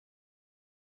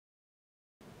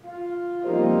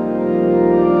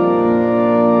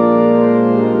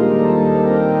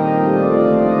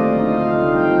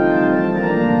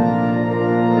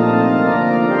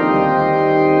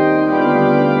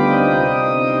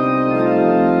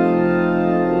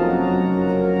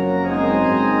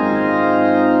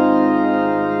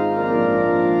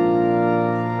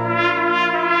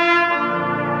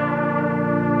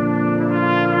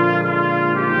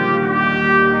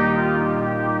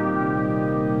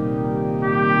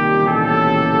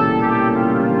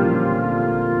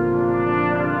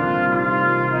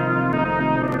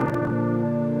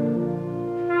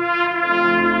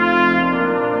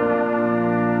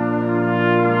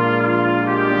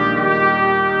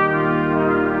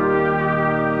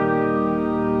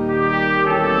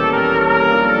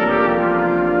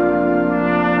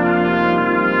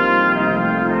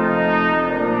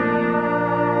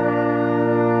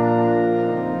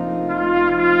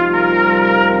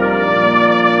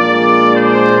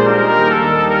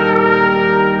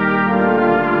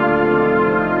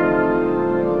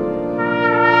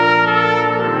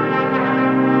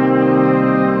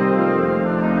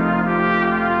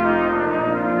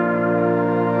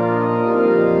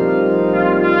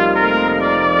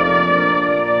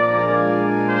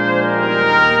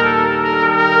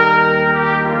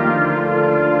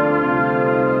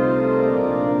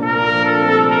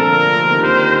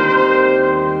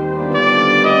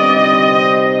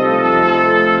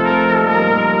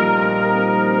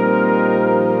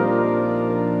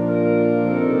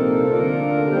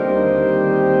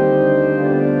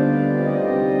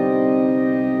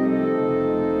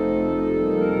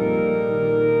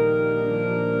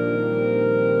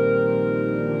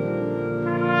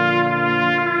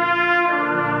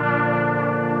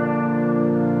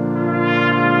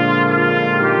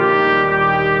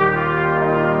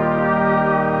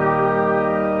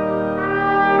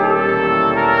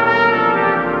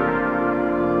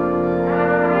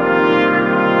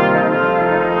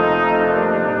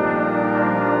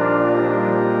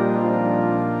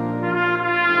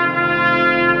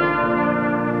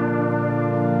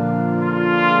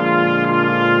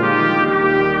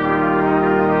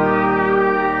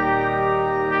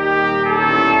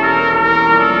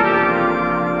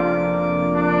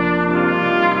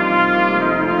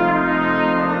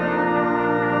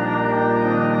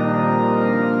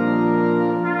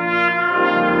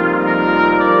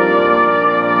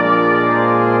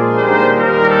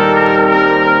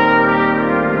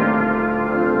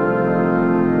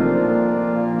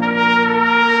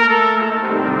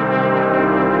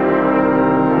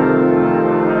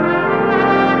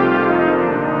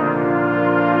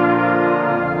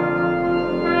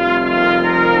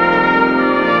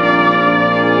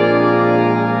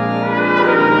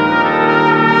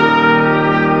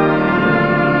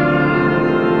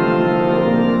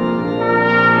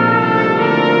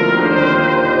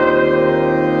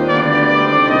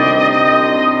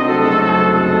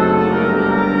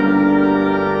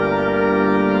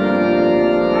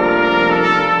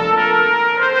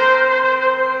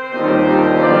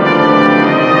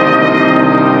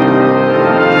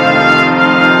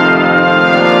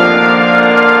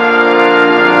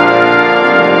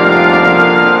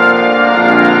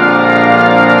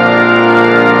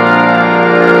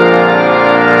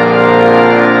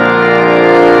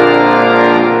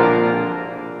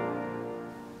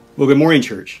Well, good morning,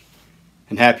 church,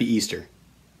 and happy Easter.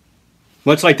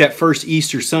 Much like that first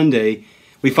Easter Sunday,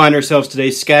 we find ourselves today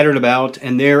scattered about,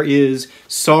 and there is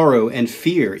sorrow and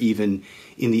fear even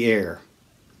in the air.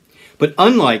 But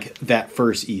unlike that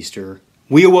first Easter,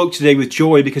 we awoke today with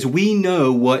joy because we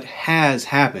know what has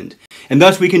happened. And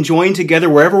thus we can join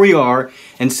together wherever we are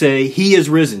and say, He is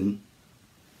risen.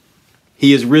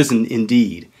 He is risen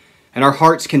indeed. And our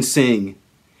hearts can sing.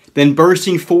 Then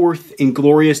bursting forth in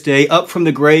glorious day, up from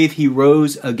the grave he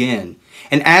rose again.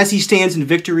 And as he stands in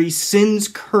victory, sin's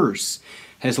curse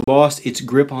has lost its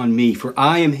grip on me. For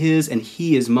I am his and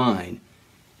he is mine,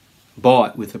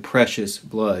 bought with the precious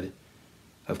blood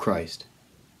of Christ.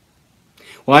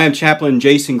 Well, I am Chaplain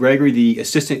Jason Gregory, the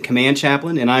Assistant Command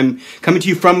Chaplain, and I'm coming to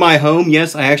you from my home.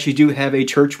 Yes, I actually do have a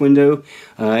church window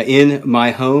in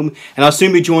my home. And I'll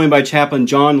soon be joined by Chaplain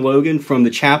John Logan from the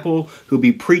chapel, who'll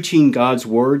be preaching God's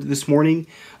Word this morning,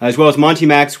 as well as Monty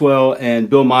Maxwell and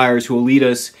Bill Myers, who will lead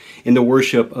us in the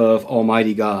worship of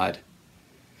Almighty God.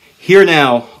 Hear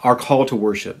now our call to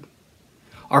worship.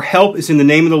 Our help is in the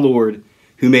name of the Lord,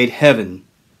 who made heaven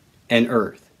and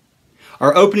earth.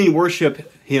 Our opening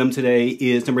worship hymn today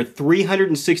is number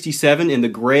 367 in the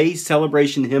Gray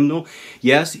Celebration Hymnal.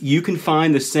 Yes, you can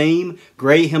find the same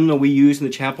gray hymnal we use in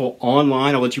the chapel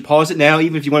online. I'll let you pause it now,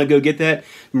 even if you want to go get that.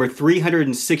 Number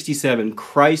 367,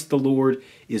 Christ the Lord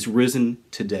is risen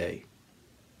today.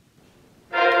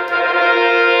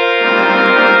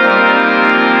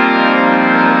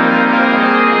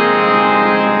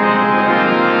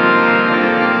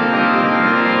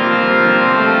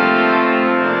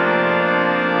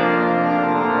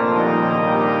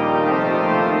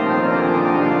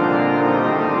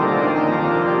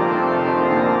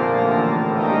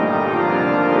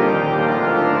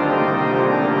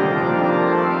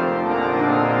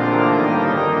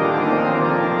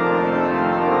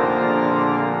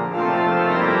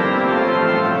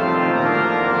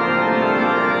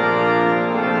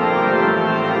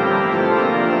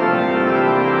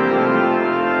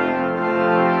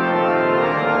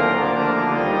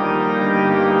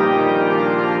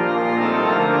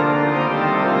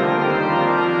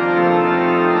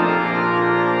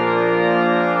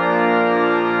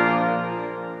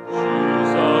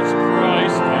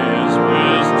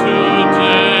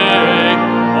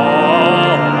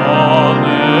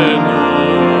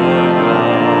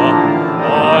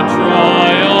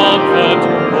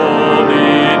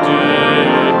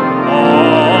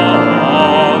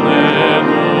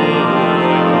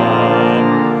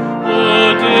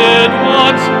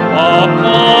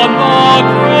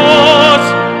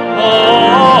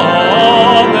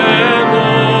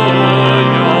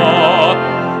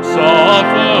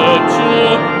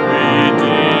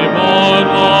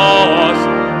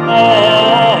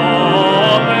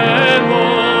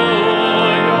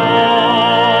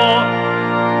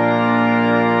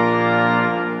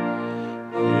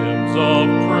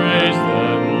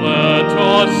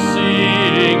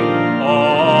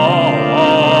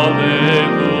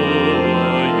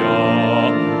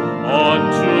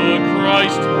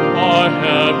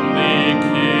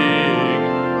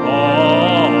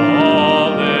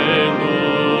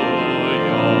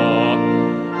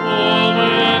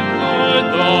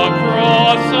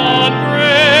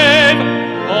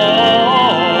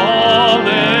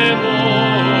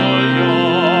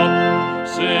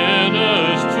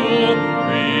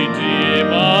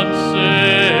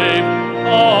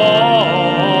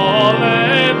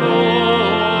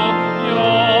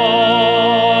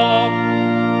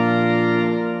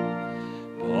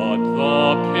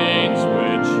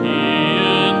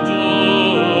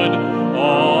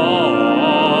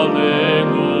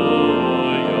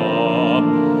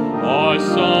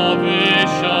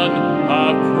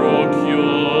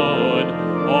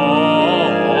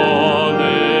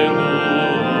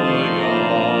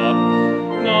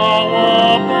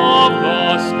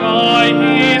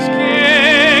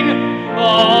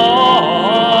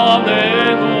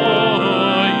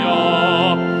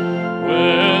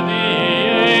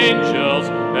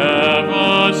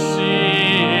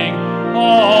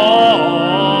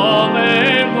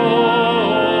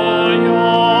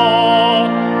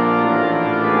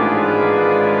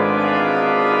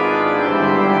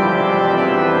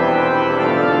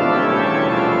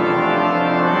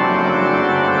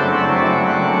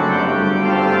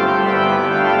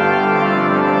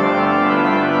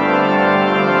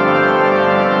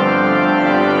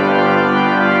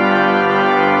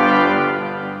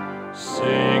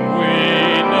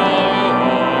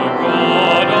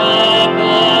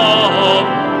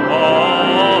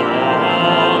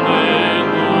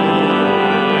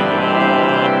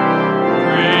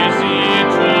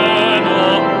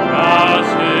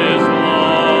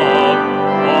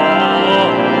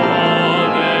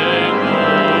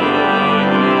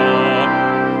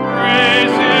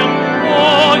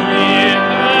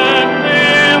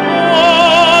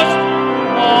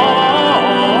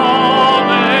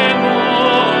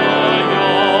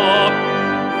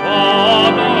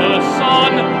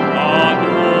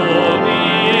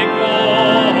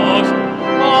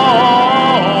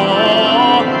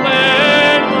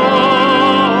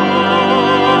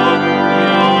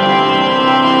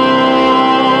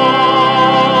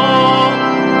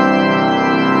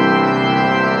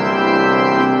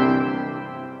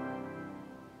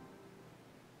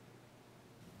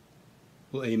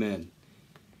 Well, amen.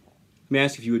 Let me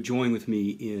ask if you would join with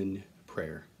me in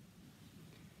prayer.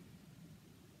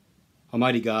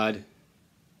 Almighty God,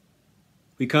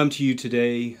 we come to you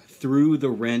today through the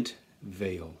rent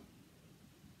veil.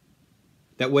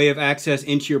 That way of access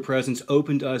into your presence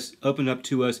opened up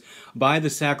to us by the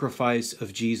sacrifice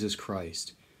of Jesus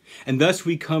Christ. And thus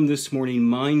we come this morning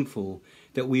mindful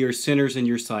that we are sinners in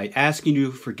your sight, asking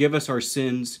you to forgive us our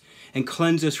sins and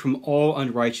cleanse us from all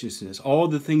unrighteousness, all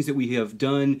the things that we have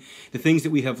done, the things that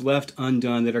we have left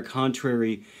undone that are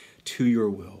contrary to your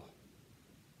will.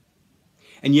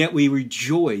 And yet we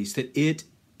rejoice that it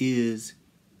is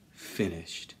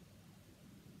finished.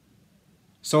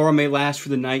 Sorrow may last for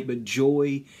the night, but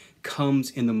joy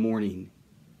comes in the morning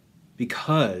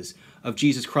because of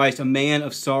Jesus Christ, a man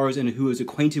of sorrows and who is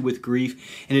acquainted with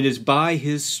grief, and it is by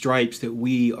his stripes that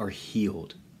we are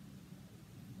healed.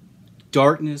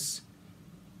 Darkness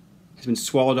has been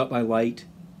swallowed up by light,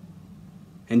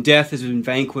 and death has been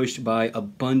vanquished by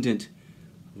abundant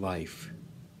life.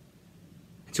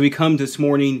 And so we come this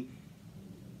morning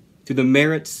through the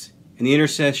merits and the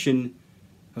intercession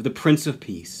of the Prince of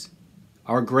Peace,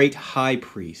 our great high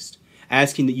priest,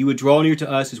 asking that you would draw near to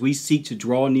us as we seek to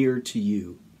draw near to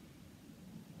you.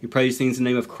 We pray these things in the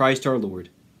name of Christ our Lord.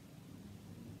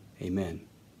 Amen.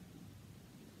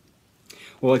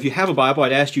 Well, if you have a Bible,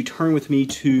 I'd ask you to turn with me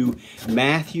to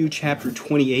Matthew chapter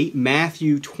 28.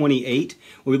 Matthew 28.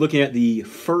 We'll be looking at the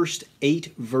first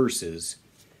 8 verses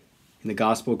in the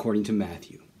Gospel according to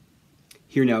Matthew.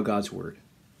 Hear now God's word.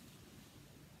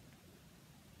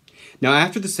 Now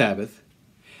after the Sabbath,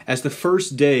 as the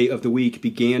first day of the week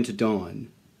began to dawn,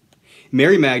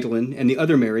 Mary Magdalene and the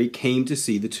other Mary came to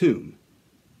see the tomb.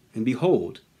 And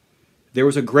behold, there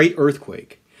was a great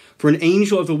earthquake, for an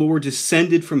angel of the Lord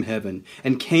descended from heaven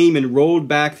and came and rolled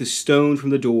back the stone from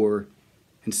the door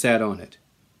and sat on it.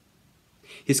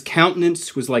 His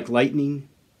countenance was like lightning,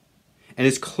 and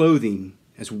his clothing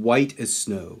as white as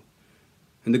snow.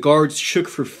 And the guards shook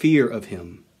for fear of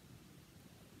him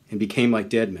and became like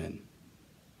dead men.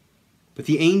 But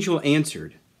the angel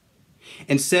answered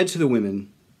and said to the women,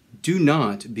 "Do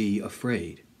not be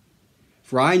afraid,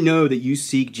 for I know that you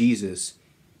seek Jesus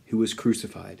who was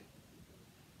crucified.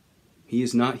 He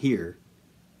is not here.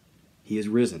 He is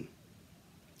risen.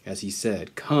 As he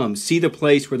said, come, see the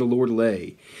place where the Lord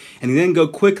lay. And then go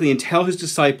quickly and tell his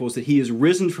disciples that he is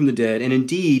risen from the dead, and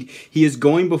indeed he is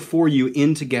going before you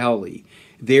into Galilee.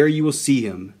 There you will see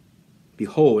him.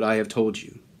 Behold, I have told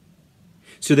you."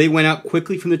 So they went out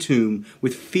quickly from the tomb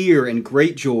with fear and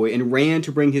great joy and ran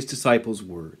to bring his disciples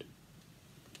word.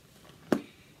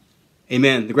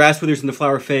 Amen. The grass withers and the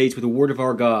flower fades, but the word of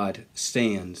our God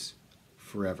stands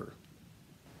forever.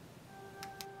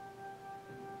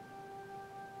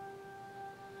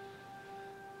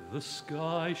 The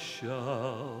sky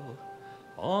shall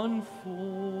unfold,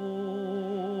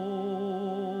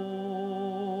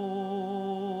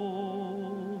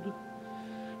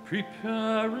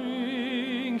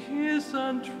 preparing his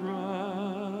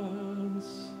entrance.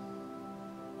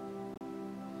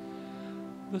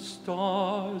 The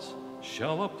stars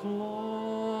shall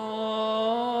applaud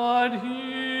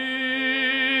him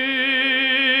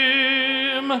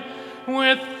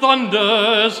with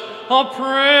thunders of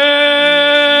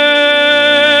praise.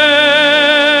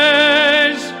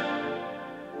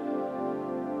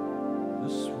 The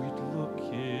sweet look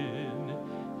in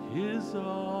his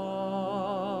eyes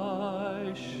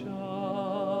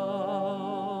shall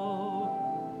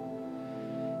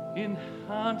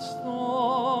enhance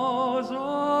those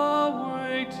awaiting.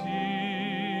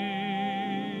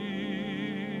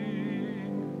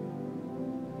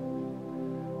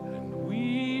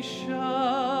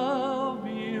 Shall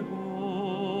behold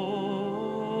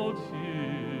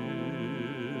him,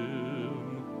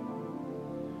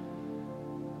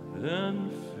 then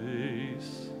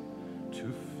face to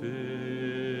face.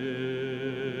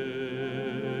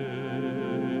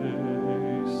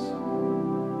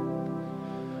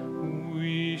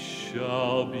 We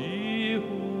shall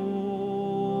behold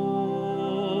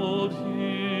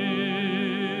him.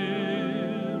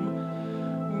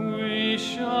 We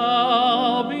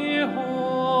shall behold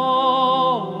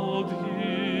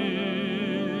him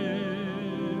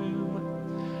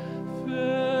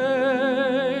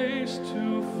face to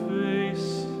face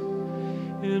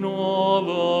in all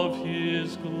of his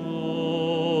glory.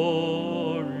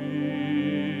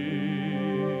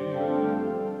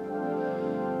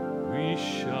 We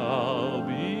shall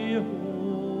behold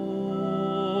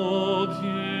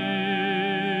him.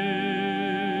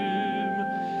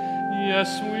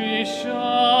 Yes, we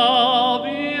shall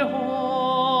behold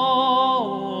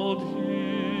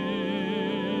him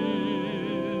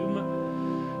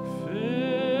face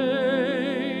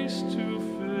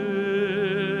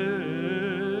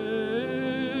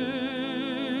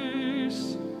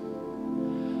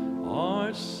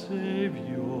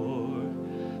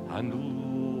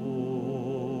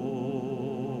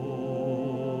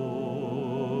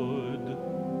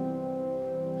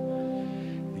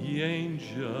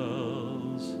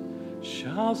angels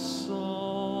shall sound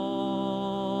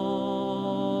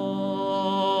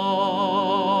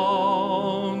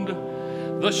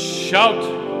the shout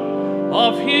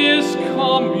of his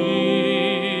coming.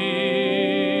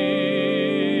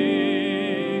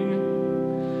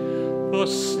 The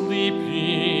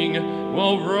sleeping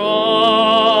will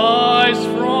rise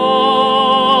from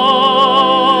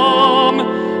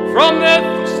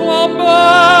their slumbering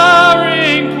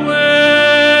place,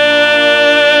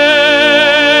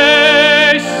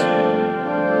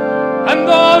 and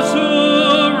those who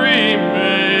remain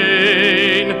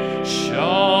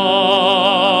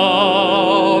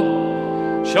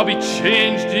shall be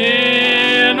changed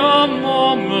in a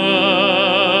moment,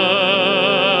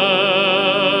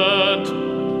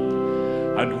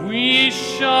 and we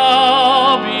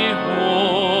shall behold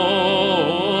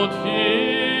him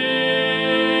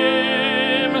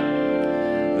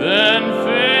then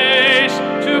face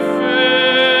to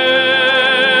face.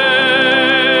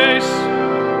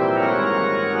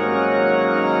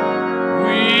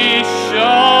 We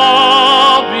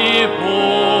shall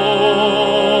behold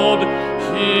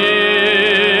him.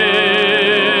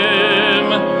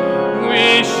 We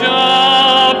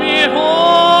shall behold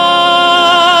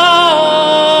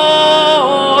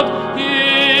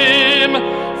him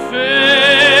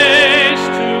face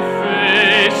to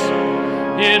face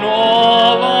in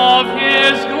all of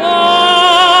his glory.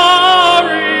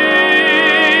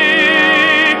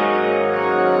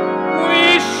 We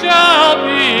shall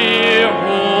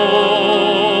behold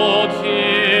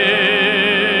him.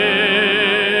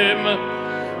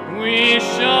 We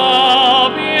shall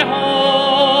behold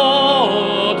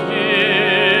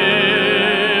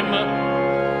him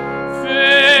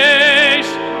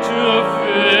face to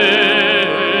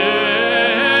face.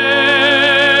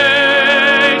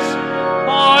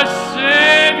 Our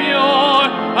Savior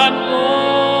and Lord,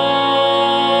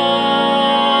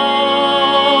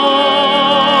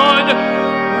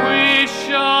 we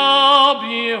shall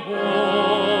behold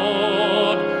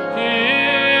him,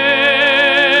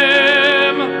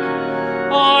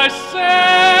 our Savior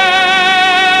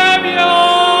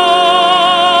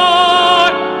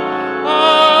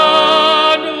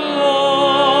and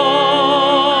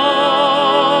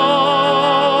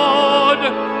Lord,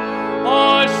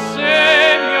 our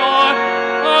Savior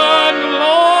and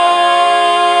Lord.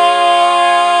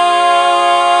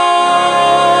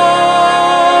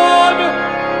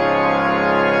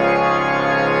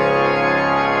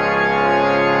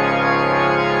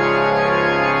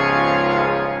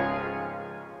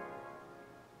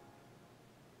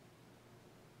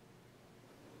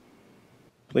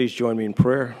 Please join me in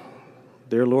prayer.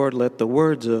 Dear Lord, let the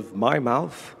words of my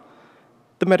mouth,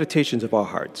 the meditations of our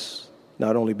hearts,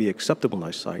 not only be acceptable in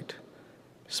thy sight,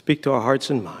 speak to our hearts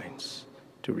and minds,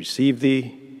 to receive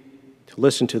thee, to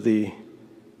listen to thee,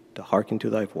 to hearken to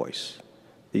thy voice.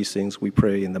 These things we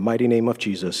pray in the mighty name of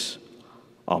Jesus.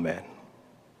 Amen.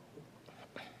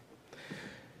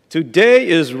 Today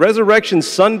is Resurrection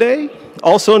Sunday,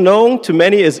 also known to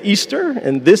many as Easter,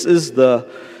 and this is the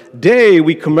day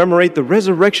we commemorate the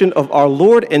resurrection of our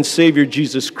Lord and Savior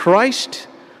Jesus Christ,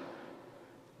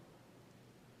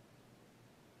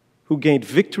 who gained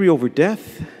victory over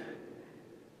death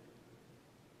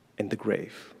and the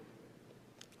grave.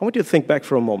 I want you to think back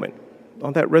for a moment.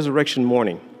 On that resurrection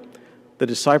morning, the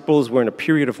disciples were in a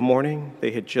period of mourning.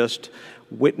 They had just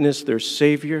witnessed their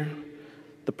Savior,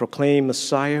 the proclaimed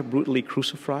Messiah, brutally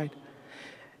crucified.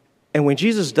 And when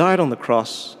Jesus died on the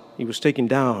cross, he was taken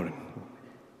down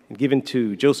and given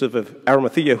to Joseph of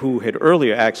Arimathea, who had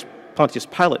earlier asked Pontius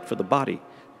Pilate for the body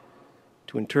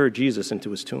to inter Jesus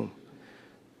into his tomb.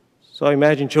 So I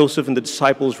imagine Joseph and the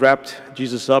disciples wrapped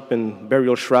Jesus up in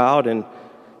burial shroud and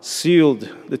sealed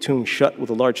the tomb shut with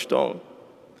a large stone.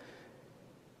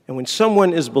 And when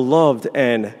someone is beloved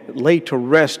and laid to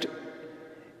rest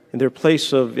in their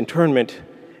place of interment,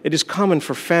 it is common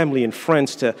for family and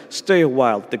friends to stay a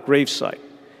while at the gravesite.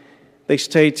 They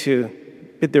stay to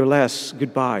bid their last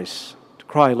goodbyes, to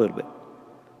cry a little bit.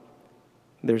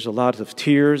 There's a lot of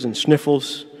tears and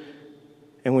sniffles.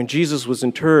 And when Jesus was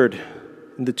interred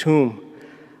in the tomb,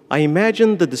 I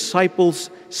imagine the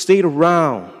disciples stayed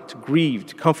around to grieve,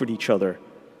 to comfort each other,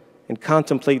 and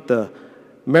contemplate the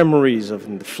memories of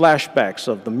and the flashbacks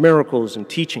of the miracles and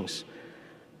teachings.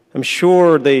 I'm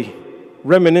sure they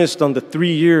reminisced on the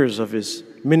 3 years of his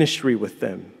ministry with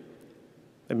them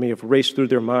that may have raced through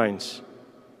their minds.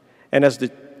 And as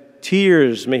the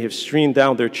tears may have streamed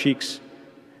down their cheeks,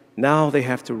 now they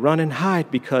have to run and hide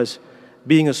because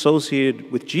being associated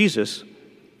with Jesus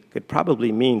could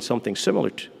probably mean something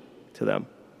similar to them.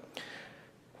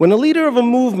 When a leader of a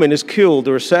movement is killed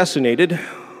or assassinated,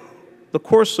 the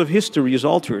course of history is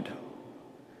altered,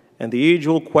 and the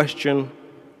age-old question,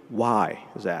 why,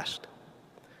 is asked.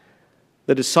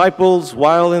 The disciples,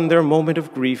 while in their moment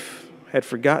of grief, had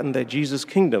forgotten that Jesus'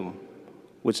 kingdom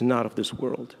was not of this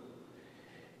world.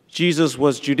 Jesus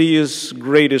was Judea's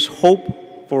greatest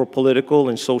hope for political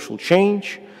and social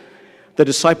change. The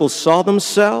disciples saw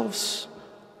themselves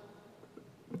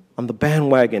on the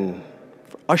bandwagon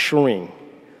for ushering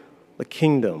the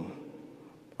kingdom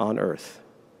on earth,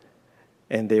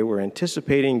 and they were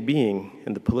anticipating being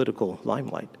in the political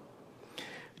limelight.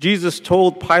 Jesus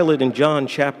told Pilate in John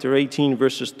chapter 18,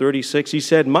 verses 36, he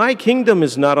said, "My kingdom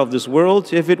is not of this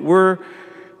world. If it were,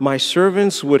 my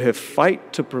servants would have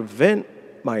fought to prevent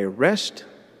my arrest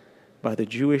by the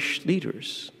Jewish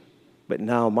leaders. But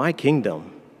now my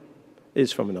kingdom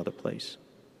is from another place."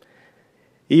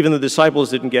 Even the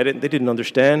disciples didn't get it. They didn't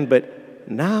understand, but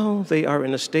now they are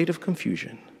in a state of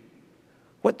confusion.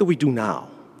 What do we do now?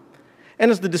 And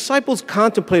as the disciples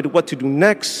contemplated what to do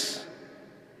next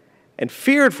and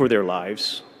feared for their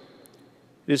lives,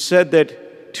 it is said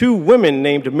that two women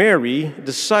named Mary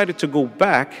decided to go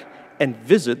back and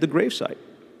visit the gravesite.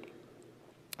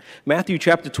 Matthew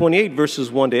chapter 28,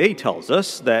 verses 1 to 8 tells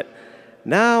us that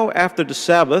now after the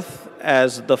Sabbath,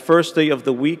 as the first day of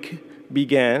the week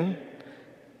began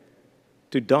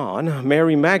to dawn,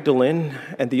 Mary Magdalene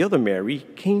and the other Mary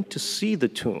came to see the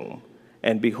tomb.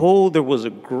 And behold, there was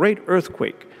a great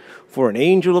earthquake, for an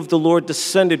angel of the Lord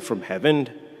descended from heaven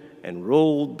and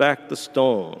rolled back the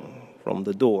stone from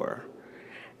the door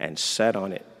and sat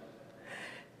on it.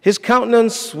 His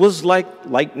countenance was like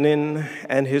lightning,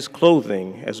 and his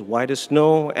clothing as white as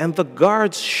snow, and the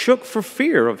guards shook for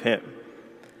fear of him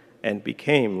and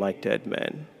became like dead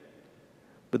men.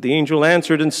 But the angel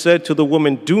answered and said to the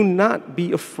woman, "Do not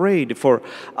be afraid, for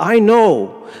I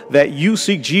know that you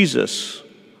seek Jesus,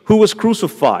 who was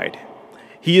crucified.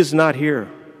 He is not here,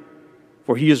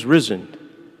 for he is risen."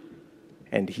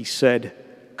 And he said,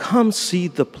 "Come see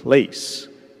the place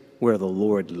where the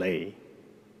Lord lay.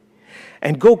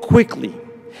 And go quickly,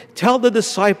 tell the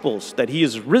disciples that he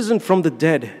is risen from the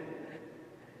dead.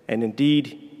 And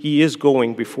indeed, he is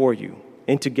going before you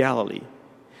into Galilee.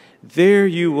 There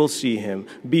you will see him.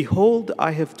 Behold,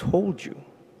 I have told you."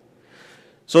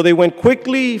 So they went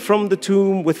quickly from the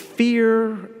tomb with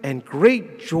fear and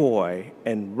great joy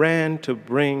and ran to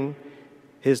bring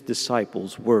his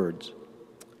disciples words.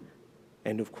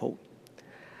 End of quote.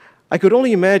 I could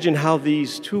only imagine how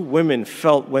these two women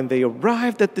felt when they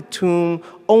arrived at the tomb,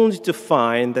 only to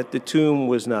find that the tomb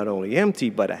was not only empty,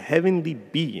 but a heavenly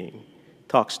being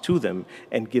talks to them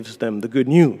and gives them the good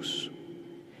news.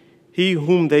 He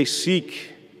whom they seek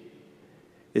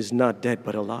is not dead,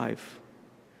 but alive.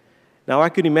 Now, I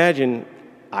could imagine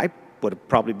I would have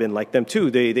probably been like them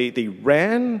too. They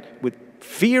ran with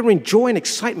fear and joy and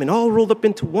excitement, all rolled up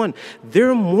into one.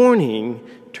 Their mourning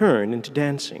turned into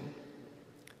dancing.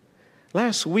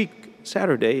 Last week,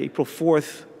 Saturday, April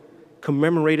 4th,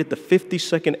 commemorated the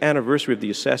 52nd anniversary of the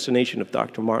assassination of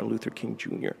Dr. Martin Luther King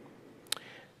Jr.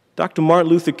 Dr.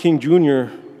 Martin Luther King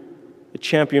Jr., a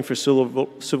champion for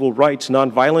civil rights,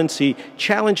 nonviolence, he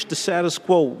challenged the status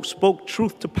quo, spoke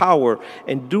truth to power,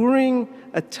 and during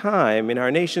a time in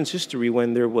our nation's history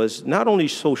when there was not only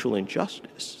social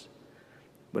injustice,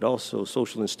 but also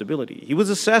social instability. He was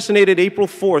assassinated April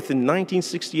 4th in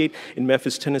 1968 in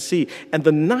Memphis, Tennessee. And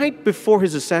the night before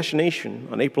his assassination,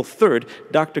 on April 3rd,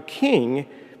 Dr. King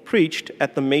preached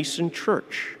at the Mason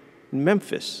Church in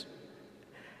Memphis.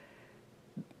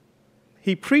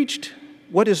 He preached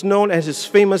what is known as his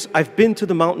famous "I've been to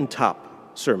the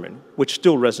mountaintop" sermon, which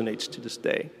still resonates to this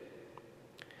day.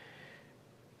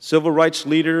 Civil rights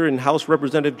leader and House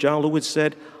Representative John Lewis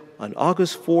said, on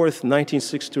August 4th,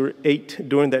 1968,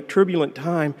 during that turbulent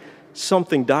time,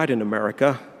 something died in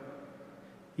America.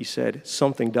 He said,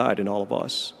 something died in all of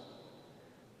us.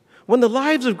 When the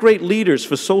lives of great leaders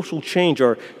for social change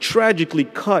are tragically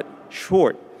cut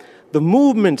short, the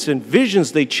movements and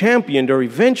visions they championed are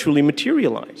eventually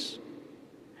materialized.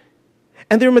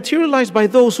 And they're materialized by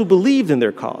those who believed in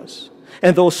their cause.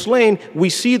 And those slain, we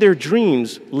see their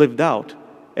dreams lived out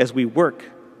as we work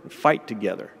and fight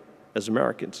together as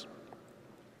Americans.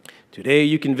 Today,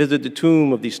 you can visit the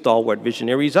tomb of these stalwart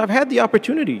visionaries. I've had the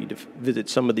opportunity to visit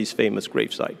some of these famous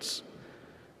grave sites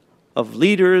of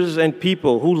leaders and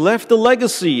people who left a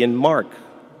legacy and mark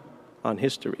on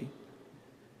history.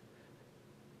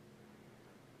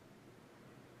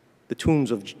 The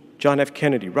tombs of John F.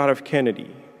 Kennedy, Robert F. Kennedy,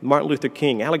 Martin Luther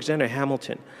King, Alexander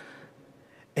Hamilton,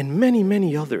 and many,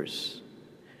 many others.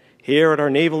 Here at our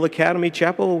Naval Academy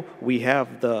Chapel, we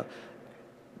have the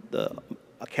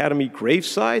Academy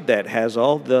graveside that has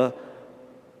all the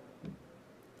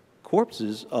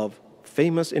corpses of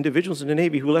famous individuals in the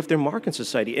Navy who left their mark in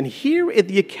society. And here at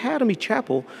the Academy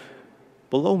Chapel,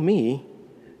 below me,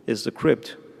 is the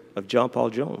crypt of John Paul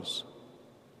Jones,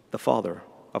 the father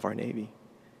of our Navy.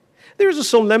 There is a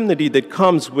solemnity that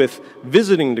comes with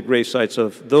visiting the grave sites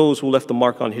of those who left a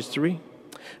mark on history.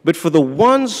 But for the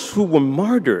ones who were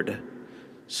martyred,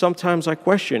 sometimes I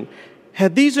question,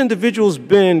 had these individuals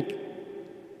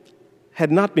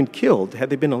had not been killed, had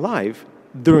they been alive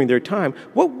during their time,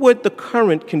 what would the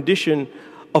current condition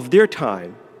of their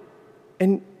time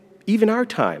and even our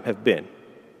time have been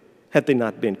had they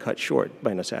not been cut short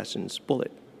by an assassin's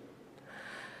bullet?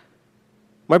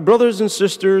 My brothers and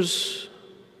sisters,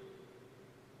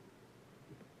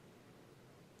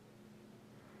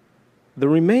 the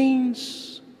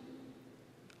remains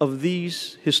of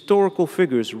these historical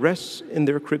figures rests in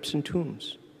their crypts and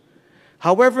tombs.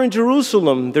 However, in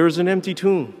Jerusalem, there is an empty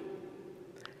tomb.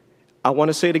 I want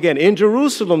to say it again. In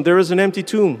Jerusalem, there is an empty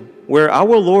tomb where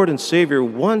our Lord and Savior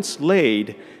once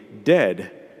laid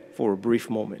dead for a brief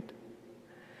moment.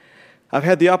 I've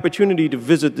had the opportunity to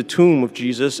visit the tomb of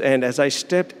Jesus, and as I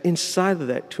stepped inside of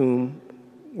that tomb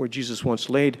where Jesus once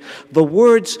laid, the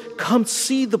words, "Come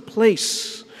see the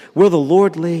place where the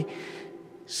Lord lay,"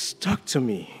 stuck to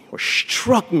me or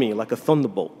struck me like a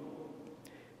thunderbolt.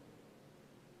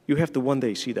 You have to one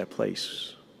day see that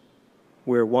place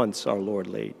where once our Lord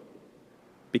laid,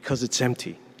 because it's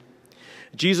empty.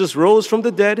 Jesus rose from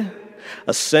the dead,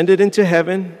 ascended into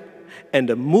heaven, and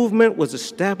a movement was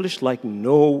established like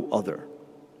no other.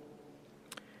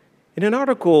 In an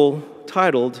article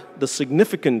titled "The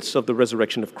Significance of the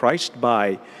Resurrection of Christ"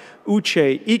 by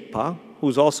Uche Ikpa,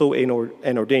 who's also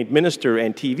an ordained minister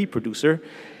and TV producer,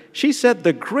 she said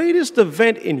the greatest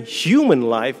event in human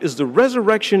life is the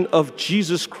resurrection of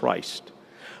Jesus Christ.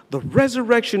 The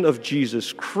resurrection of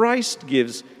Jesus Christ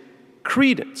gives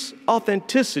credence,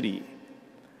 authenticity,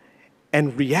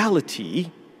 and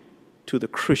reality to the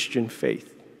Christian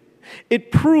faith.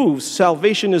 It proves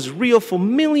salvation is real for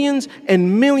millions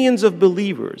and millions of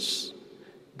believers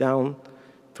down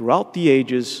throughout the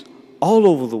ages, all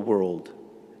over the world,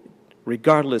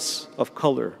 regardless of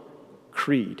color,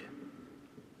 creed,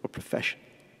 or profession.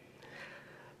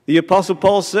 The Apostle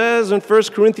Paul says in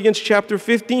 1 Corinthians chapter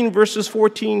 15, verses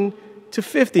 14 to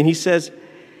 15, he says,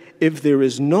 "If there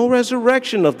is no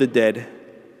resurrection of the dead,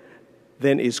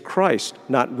 then is Christ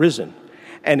not risen?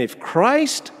 And if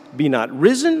Christ be not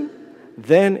risen,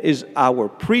 then is our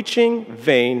preaching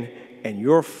vain, and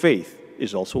your faith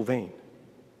is also vain."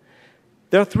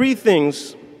 There are three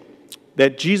things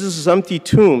that Jesus' empty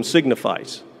tomb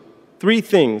signifies. Three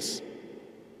things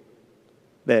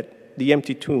that the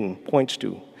empty tomb points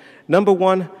to. Number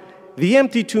one, the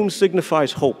empty tomb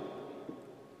signifies hope.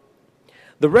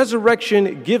 The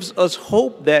resurrection gives us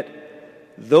hope that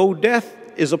though death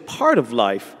is a part of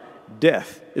life,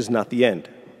 death is not the end.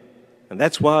 And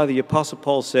that's why the Apostle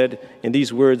Paul said in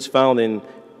these words found in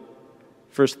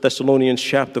 1 Thessalonians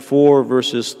chapter 4,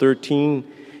 verses 13,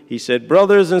 he said,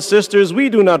 "Brothers and sisters, we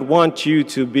do not want you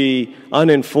to be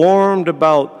uninformed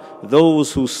about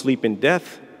those who sleep in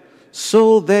death,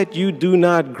 so that you do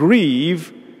not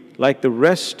grieve like the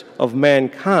rest of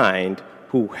mankind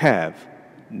who have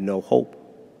no hope.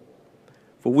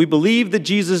 For we believe that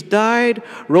Jesus died,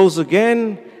 rose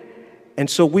again, and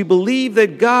so we believe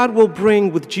that God will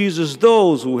bring with Jesus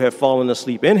those who have fallen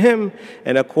asleep in him.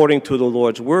 And according to the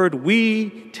Lord's word, we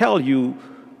tell you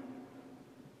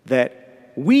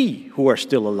that we who are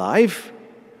still alive,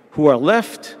 who are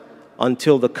left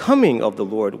until the coming of the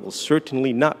Lord, will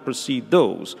certainly not precede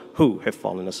those who have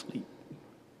fallen asleep."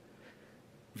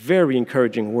 Very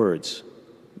encouraging words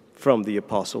from the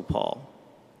Apostle Paul.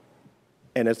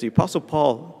 And as the Apostle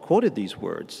Paul quoted these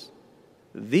words,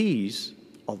 these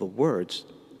are the words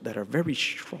that are very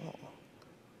strong,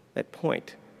 that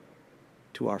point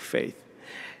to our faith.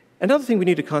 Another thing we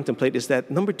need to contemplate is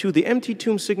that, number two, the empty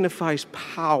tomb signifies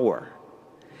power.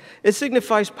 It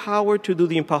signifies power to do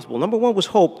the impossible. Number one was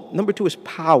hope. Number two is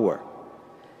power.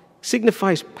 It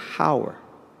signifies power.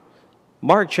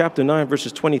 Mark chapter 9,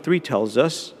 verses 23 tells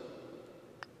us,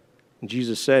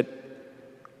 Jesus said,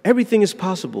 "Everything is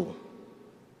possible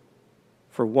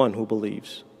for one who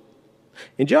believes."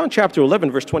 In John chapter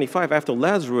 11, verse 25, after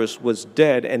Lazarus was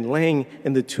dead and laying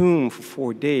in the tomb for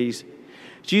 4 days,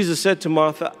 Jesus said to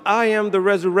Martha, "I am the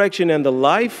resurrection and the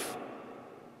life.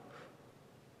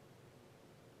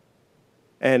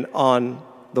 And on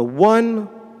the one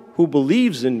who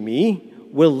believes in me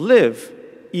will live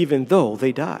even though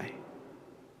they die."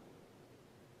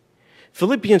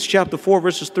 Philippians chapter 4,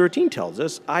 verses 13 tells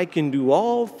us, "I can do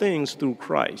all things through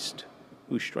Christ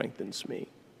who strengthens me."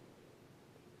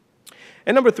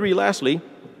 And number three, lastly,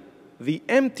 the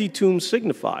empty tomb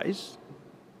signifies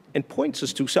and points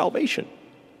us to salvation.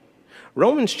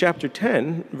 Romans chapter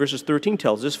 10, verses 13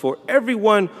 tells us, "For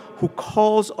everyone who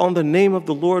calls on the name of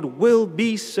the Lord will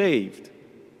be saved."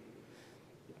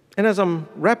 And as I'm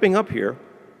wrapping up here,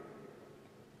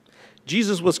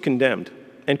 Jesus was condemned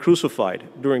and crucified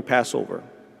during Passover.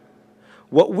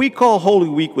 What we call Holy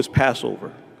Week was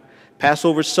Passover.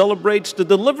 Passover celebrates the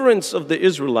deliverance of the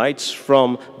Israelites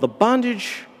from the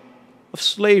bondage of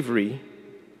slavery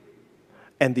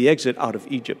and the exit out of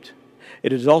Egypt.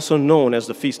 It is also known as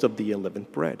the Feast of the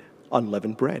Unleavened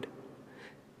Bread.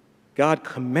 God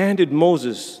commanded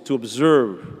Moses to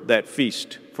observe that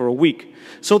feast for a week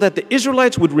so that the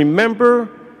Israelites would remember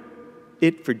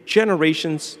it for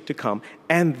generations to come,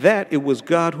 and that it was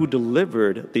God who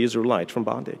delivered the Israelites from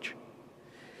bondage.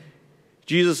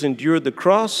 Jesus endured the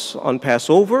cross on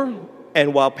Passover,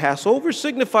 and while Passover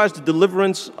signifies the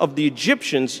deliverance of the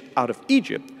Egyptians out of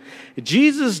Egypt,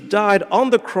 Jesus died on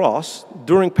the cross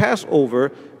during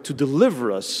Passover to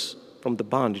deliver us from the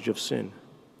bondage of sin.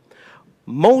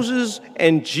 Moses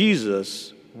and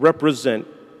Jesus represent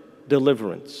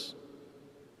deliverance.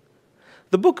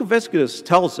 The book of Exodus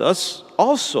tells us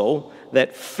also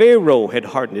that Pharaoh had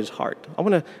hardened his heart. I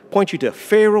want to point you to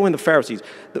Pharaoh and the Pharisees.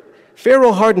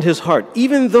 Pharaoh hardened his heart.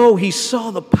 Even though he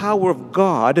saw the power of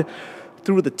God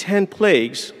through the 10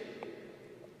 plagues,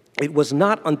 it was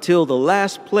not until the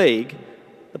last plague,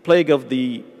 the plague of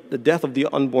the death of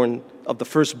the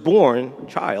firstborn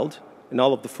child and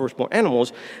all of the firstborn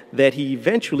animals, that he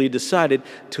eventually decided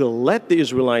to let the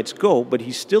Israelites go, but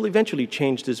he still eventually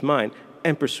changed his mind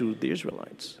and pursued the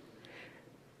Israelites.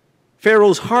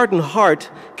 Pharaoh's hardened heart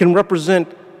can represent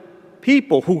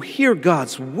people who hear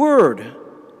God's word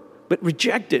but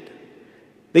reject it.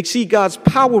 They see God's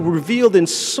power revealed in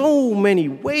so many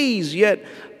ways, yet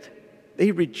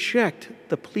they reject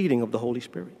the pleading of the Holy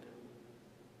Spirit.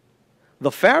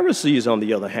 The Pharisees, on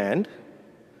the other hand,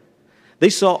 they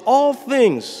saw all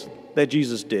things that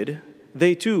Jesus did.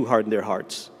 They too hardened their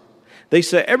hearts. They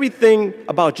saw everything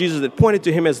about Jesus that pointed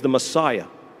to him as the Messiah.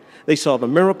 They saw the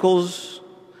miracles,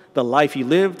 the life he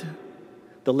lived,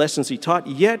 the lessons he taught,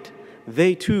 yet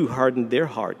they too hardened their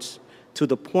hearts to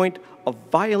the point of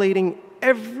violating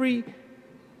every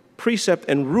precept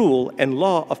and rule and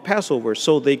law of Passover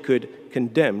so they could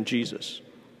condemn Jesus.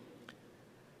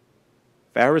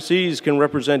 Pharisees can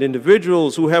represent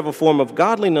individuals who have a form of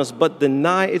godliness but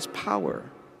deny its power.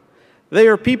 They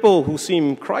are people who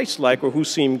seem Christ-like or who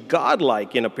seem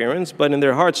God-like in appearance, but in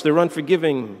their hearts they're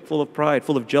unforgiving, full of pride,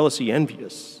 full of jealousy,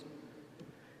 envious.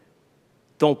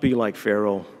 Don't be like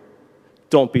Pharaoh.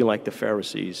 Don't be like the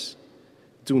Pharisees.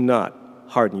 Do not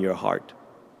harden your heart.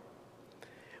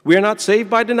 We are not saved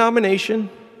by denomination.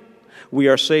 We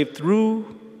are saved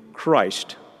through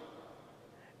Christ.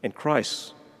 And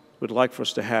Christ would like for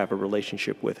us to have a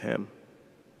relationship with him.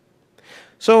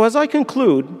 So as I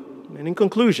conclude, and in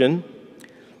conclusion,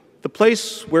 the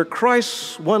place where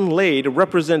Christ one laid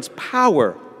represents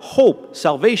power, hope,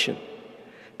 salvation.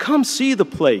 Come see the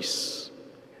place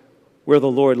where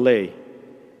the Lord lay.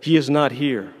 He is not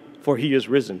here, for he is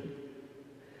risen.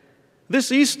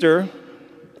 This Easter,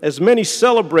 as many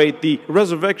celebrate the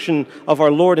resurrection of our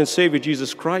Lord and Savior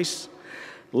Jesus Christ,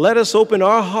 let us open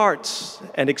our hearts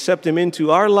and accept him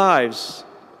into our lives.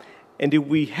 And if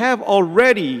we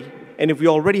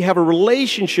already have a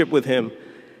relationship with him,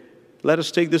 let us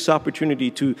take this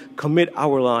opportunity to commit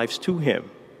our lives to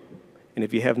him. And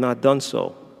if you have not done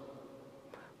so,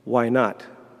 why not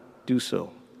do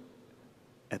so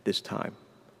at this time?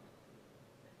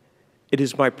 It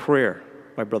is my prayer,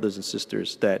 my brothers and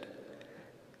sisters, that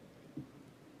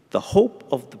the hope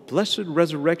of the blessed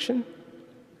resurrection,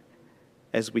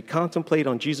 as we contemplate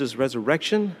on Jesus'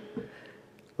 resurrection,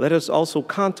 let us also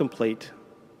contemplate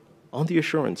on the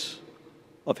assurance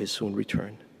of his soon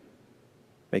return.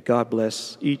 May God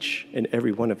bless each and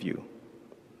every one of you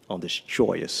on this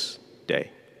joyous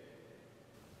day.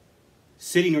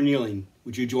 Sitting or kneeling,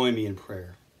 would you join me in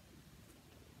prayer?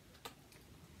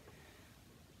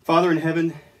 Father in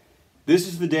heaven, this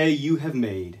is the day you have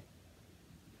made,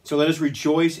 so let us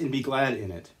rejoice and be glad in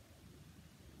it.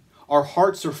 Our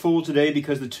hearts are full today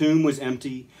because the tomb was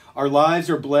empty. Our lives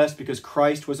are blessed because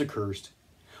Christ was accursed.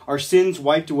 Our sins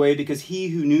wiped away because he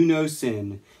who knew no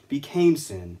sin became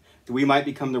sin, that we might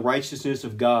become the righteousness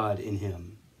of God in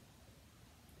him.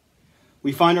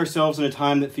 We find ourselves in a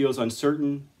time that feels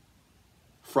uncertain,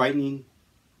 frightening,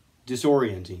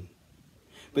 disorienting.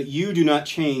 But you do not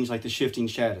change like the shifting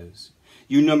shadows.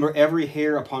 You number every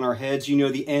hair upon our heads. You know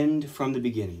the end from the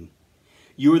beginning.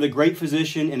 You are the great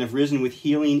physician and have risen with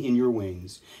healing in your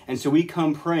wings. And so we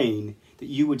come praying that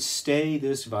you would stay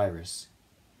this virus.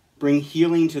 Bring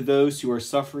healing to those who are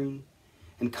suffering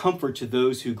and comfort to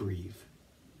those who grieve.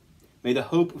 May the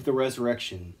hope of the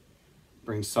resurrection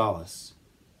bring solace.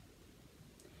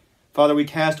 Father, we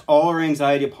cast all our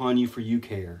anxiety upon you, for you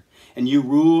care, and you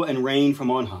rule and reign from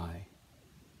on high.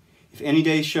 If any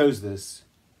day shows this,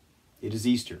 it is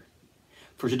Easter.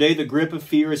 For today the grip of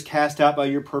fear is cast out by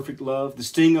your perfect love. The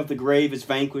sting of the grave is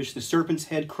vanquished, the serpent's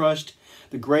head crushed,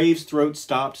 the grave's throat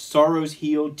stopped, sorrows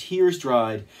healed, tears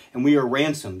dried, and we are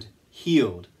ransomed,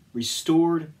 healed,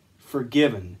 restored,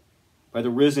 forgiven by the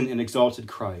risen and exalted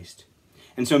Christ.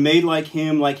 And so made like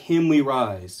him we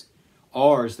rise.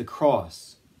 Ours the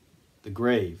cross, the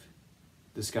grave,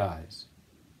 the skies.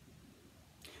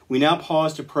 We now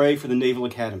pause to pray for the Naval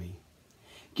Academy.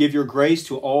 Give your grace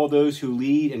to all those who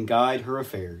lead and guide her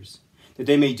affairs, that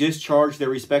they may discharge their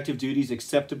respective duties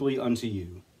acceptably unto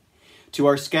you. To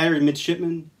our scattered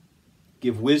midshipmen,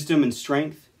 give wisdom and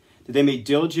strength, that they may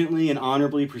diligently and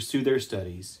honorably pursue their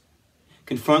studies,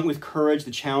 confront with courage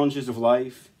the challenges of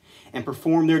life, and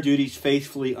perform their duties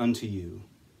faithfully unto you.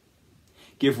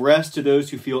 Give rest to those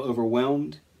who feel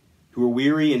overwhelmed, who are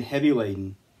weary and heavy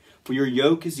laden, for your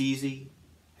yoke is easy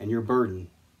and your burden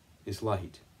is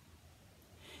light.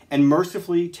 And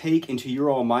mercifully take into your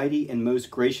almighty and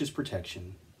most gracious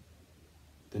protection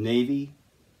the Navy,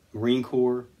 Marine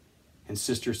Corps, and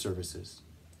sister services.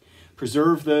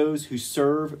 Preserve those who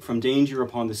serve from danger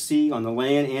upon the sea, on the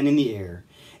land, and in the air,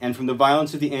 and from the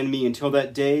violence of the enemy until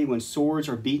that day when swords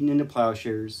are beaten into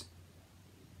plowshares,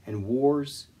 and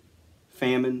wars,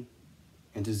 famine,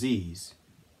 and disease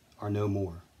are no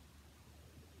more.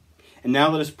 And now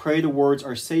let us pray the words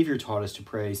our Savior taught us to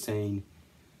pray, saying,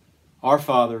 Our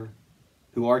Father,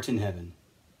 who art in heaven,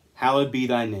 hallowed be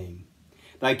thy name.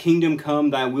 Thy kingdom come,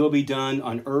 thy will be done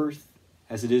on earth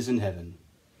as it is in heaven.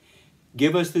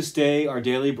 Give us this day our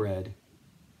daily bread,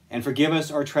 and forgive us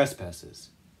our trespasses,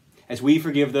 as we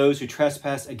forgive those who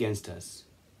trespass against us.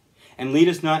 And lead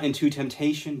us not into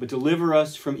temptation, but deliver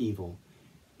us from evil.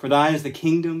 For thine is the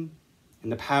kingdom,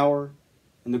 and the power,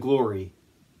 and the glory,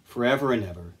 forever and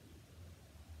ever.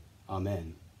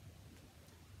 Amen.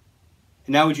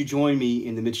 And now would you join me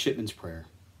in the Midshipman's Prayer?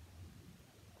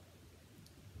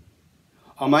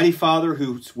 Almighty Father,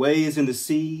 whose way is in the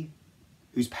sea,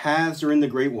 whose paths are in the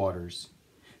great waters,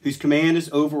 whose command is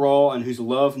over all, and whose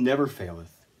love never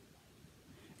faileth,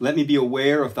 let me be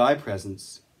aware of thy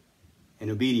presence and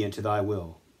obedient to thy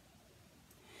will.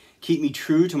 Keep me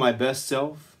true to my best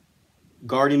self,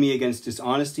 guarding me against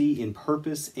dishonesty in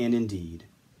purpose and in deed,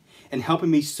 and helping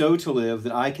me so to live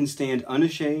that I can stand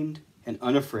unashamed and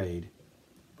unafraid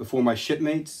before my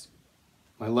shipmates,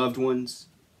 my loved ones,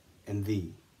 and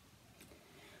thee.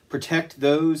 Protect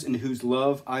those in whose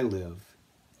love I live.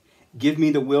 Give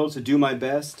me the will to do my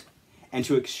best and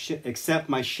to accept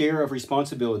my share of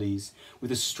responsibilities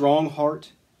with a strong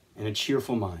heart and a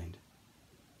cheerful mind.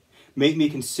 Make me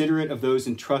considerate of those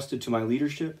entrusted to my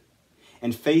leadership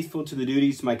and faithful to the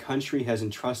duties my country has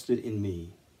entrusted in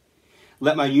me.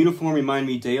 Let my uniform remind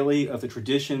me daily of the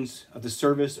traditions of the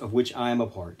service of which I am a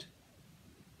part.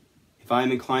 If I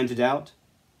am inclined to doubt,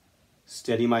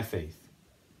 steady my faith.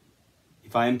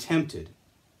 If I am tempted,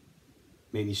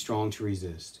 make me strong to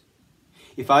resist.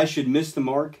 If I should miss the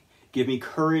mark, give me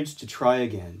courage to try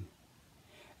again.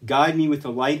 Guide me with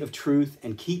the light of truth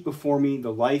and keep before me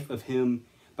the life of him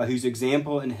by whose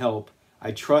example and help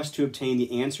I trust to obtain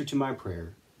the answer to my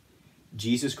prayer,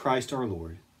 Jesus Christ our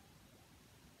Lord.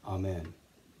 Amen.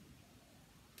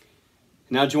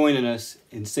 Now join us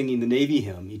in singing the Navy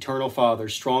hymn, Eternal Father,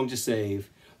 Strong to Save,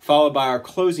 followed by our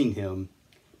closing hymn,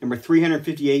 number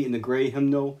 358 in the gray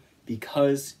hymnal,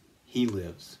 Because He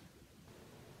Lives.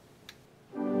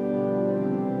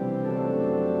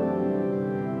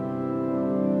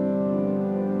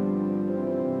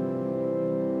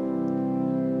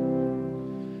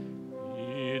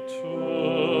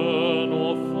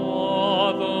 Eternal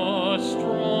Father,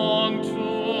 strong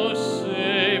to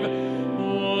save,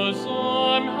 whose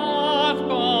arm hath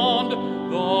bound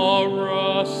the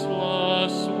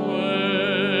restless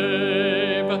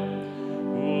wave,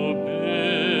 who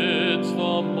bids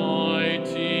the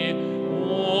mighty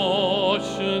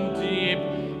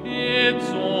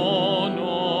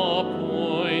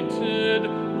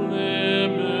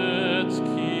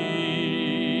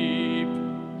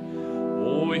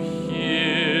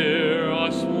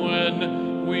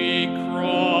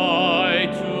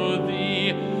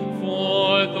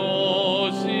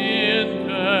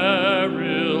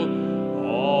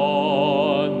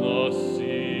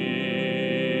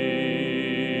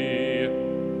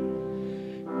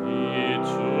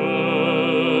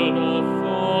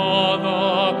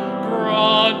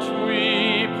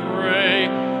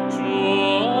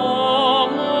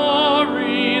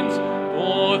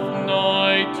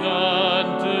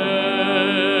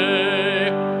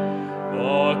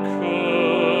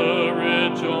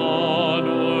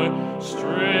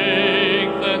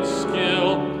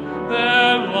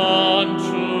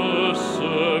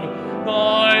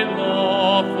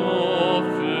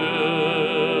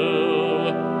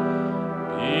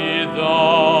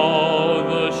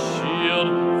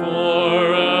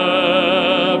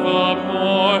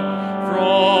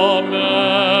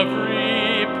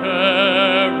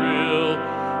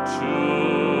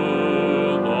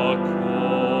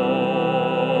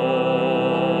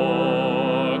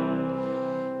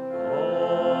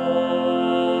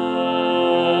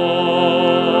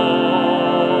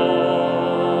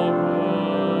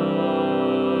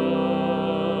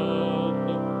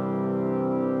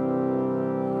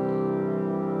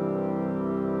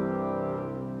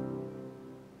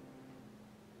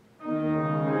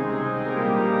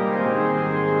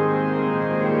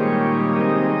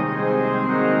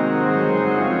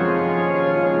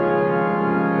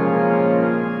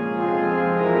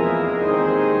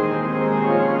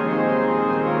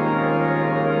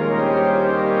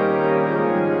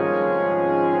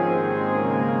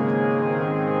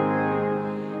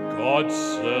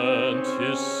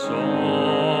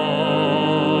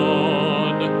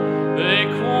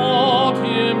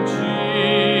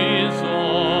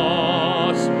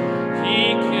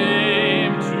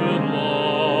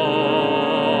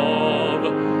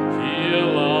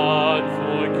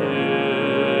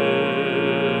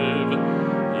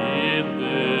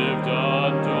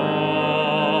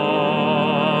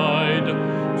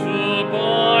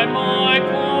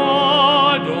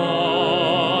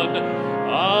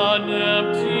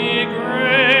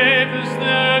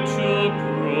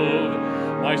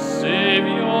my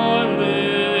Savior lives,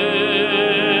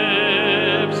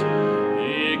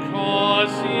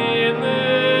 because He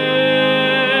lives,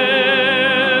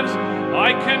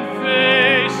 I can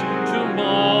face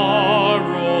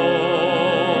tomorrow,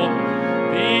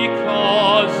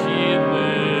 because He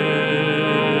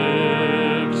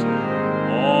lives,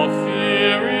 all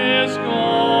fear is gone,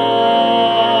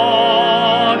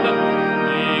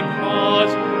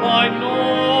 because I know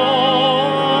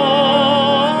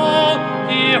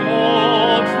He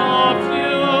holds the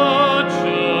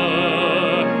future,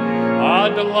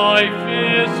 and life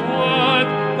is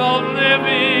worth the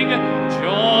living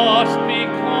just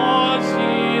because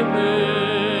He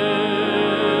lives.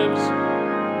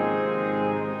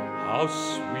 How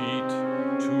sweet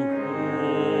to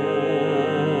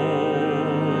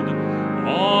hold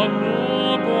a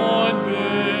newborn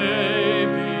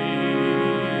baby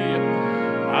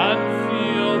and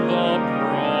feel the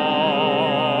pride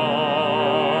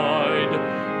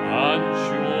and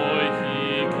joy He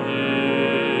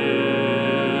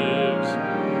gives,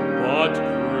 but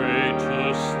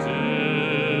greater still,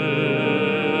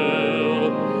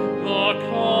 the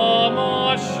calm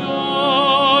assurance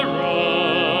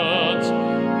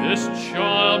this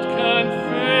child can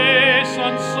face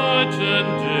uncertain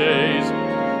days,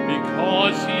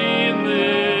 because He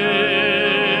lives,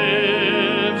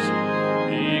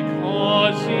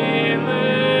 because He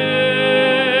lives,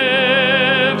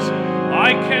 I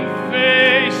can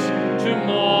face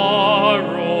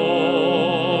tomorrow,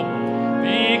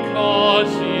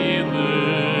 because He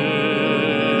lives,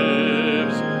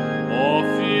 all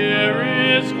fear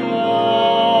is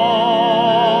gone,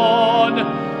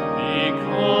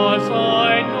 because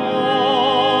I know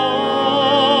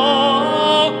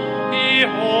He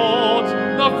holds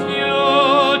the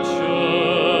future,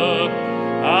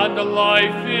 and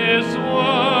life is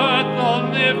worth the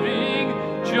living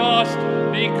just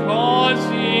because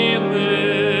He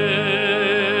lives.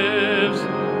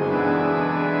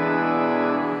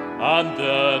 And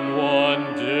then one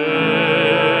day,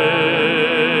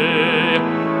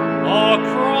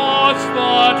 across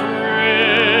that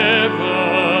river,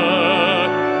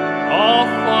 I'll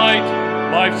fight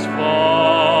life's final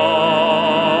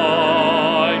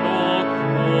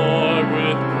war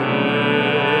with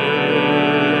pain.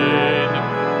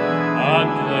 And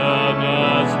then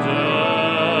as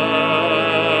death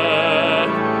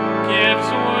gives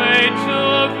way to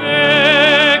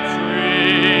victory,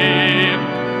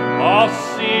 I'll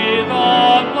see the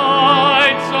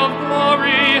lights of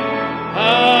glory,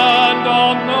 and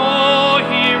I'll know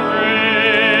He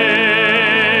reigns,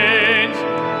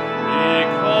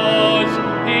 because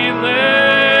He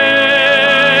lives,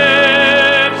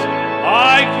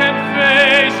 I can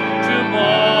face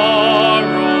tomorrow,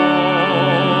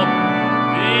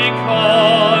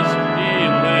 because He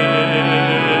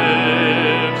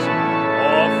lives,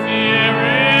 all fear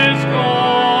is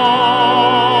gone,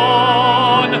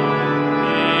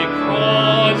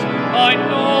 because I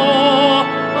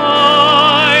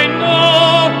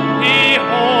know He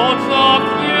holds the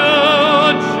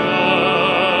future,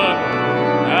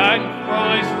 and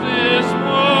Christ is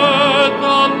worth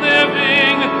the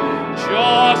living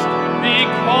just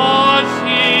because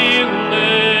He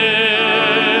lives.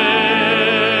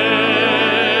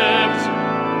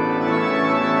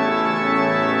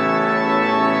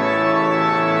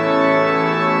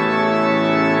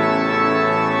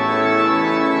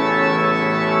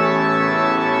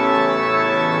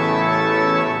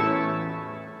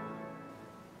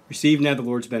 Receive now the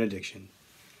Lord's benediction.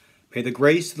 May the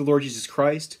grace of the Lord Jesus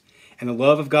Christ and the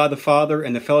love of God the Father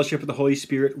and the fellowship of the Holy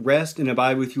Spirit rest and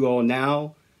abide with you all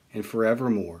now and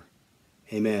forevermore.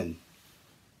 Amen.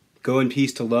 Go in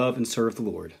peace to love and serve the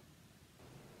Lord.